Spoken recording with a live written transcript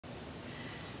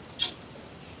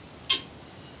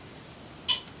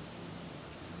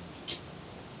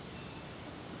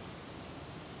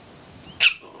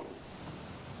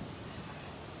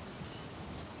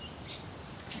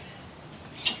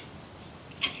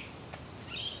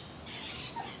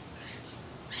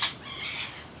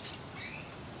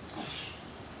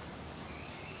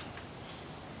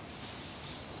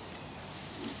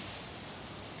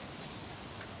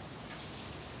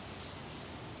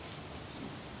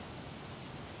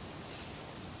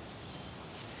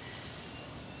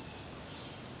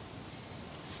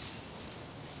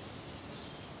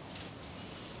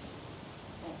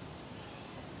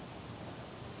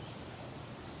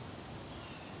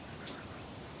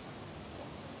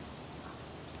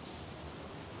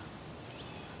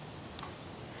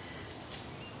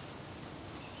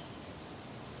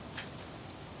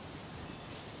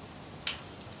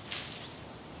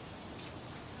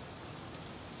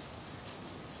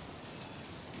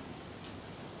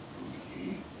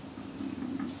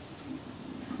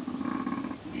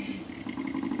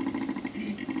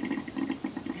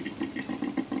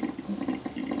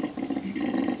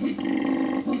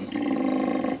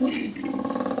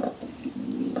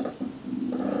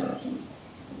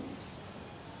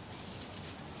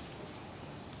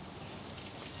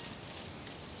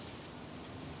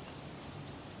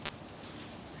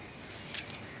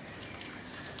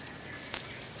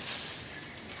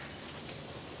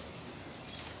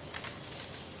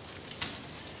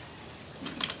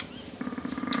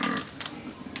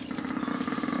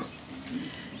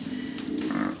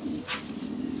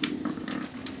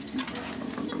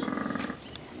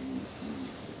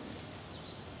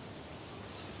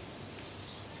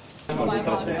Climb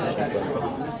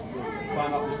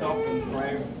up the top and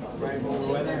brave all the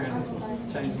weather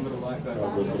and change a little life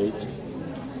over.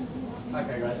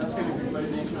 Okay guys, that's going to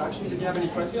conclude the introduction. Did you have any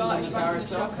questions on the tower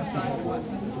itself? No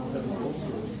questions?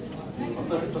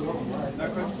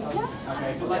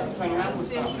 Okay, if you'd like to turn around, we'll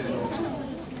start.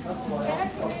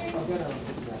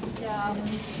 Ja,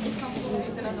 ist noch so ein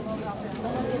bisschen an der Woche.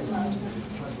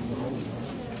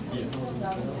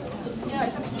 Ja,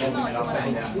 ich habe genau, ich habe meine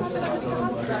eigene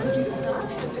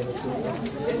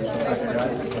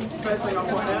First thing I'll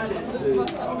point out is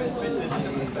obviously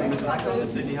Sydney's famous icon, the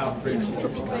Sydney Harbour Bridge.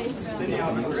 Sydney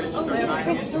Harbour Bridge took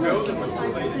 9 years to build and was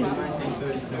completed in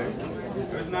 1932.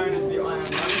 It was known as the Iron Lung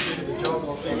due to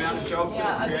the amount of jobs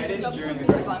that were created during the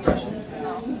Great Depression.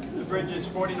 The bridge is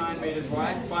 49 metres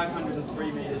wide,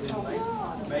 503 metres in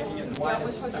length, making it the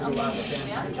widest single large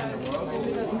span bridge in the world.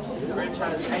 The bridge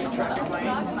has 8 traffic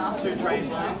lanes, 2 train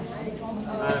lines, a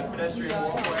pedestrian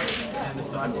walkway and a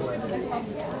cycleway.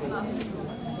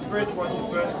 The bridge was the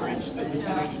first bridge that you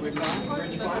can actually climb.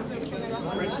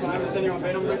 Bridge climb. Has anyone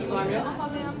been on bridge climb yet?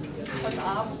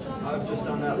 I've just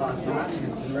done that last night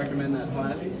and recommend that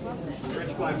highly.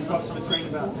 Bridge climb costs between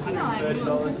about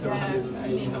 $130 to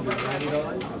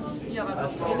 $180.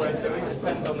 That's well worth doing. It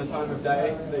depends on the time of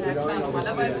day that you're going.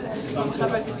 Obviously,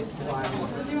 sunset climb is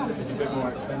a bit more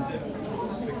expensive.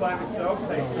 The climb itself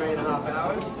takes 3.5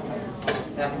 hours.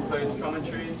 That includes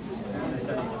commentary.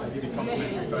 They give you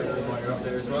complimentary photos while you're up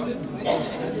there as well. The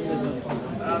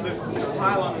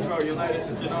pylon as well. You'll notice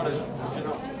if you're not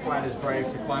quite as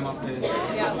brave to climb up there.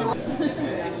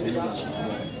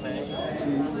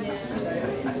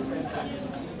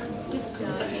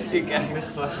 Ik kijk het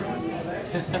vast.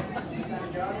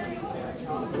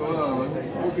 Wow, wat een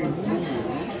fucking smooth.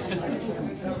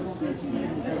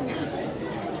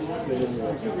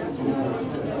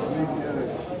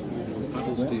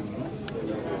 Paddelsteam.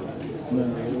 Nee,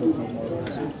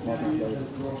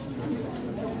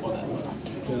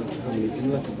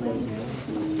 dat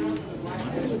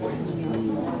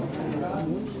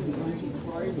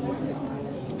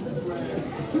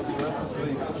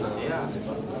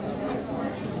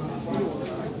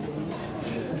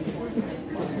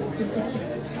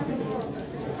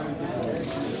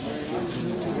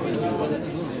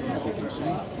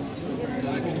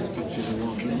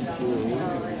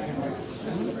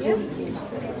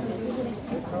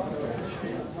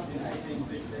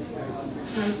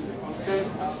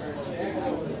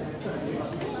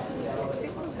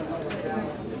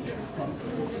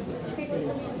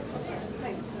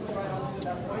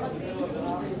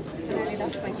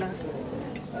That's my glasses.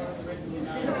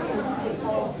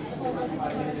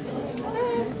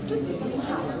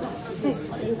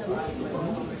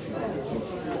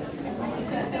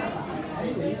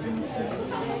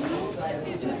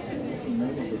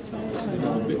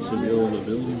 bits of the older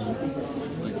buildings,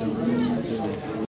 like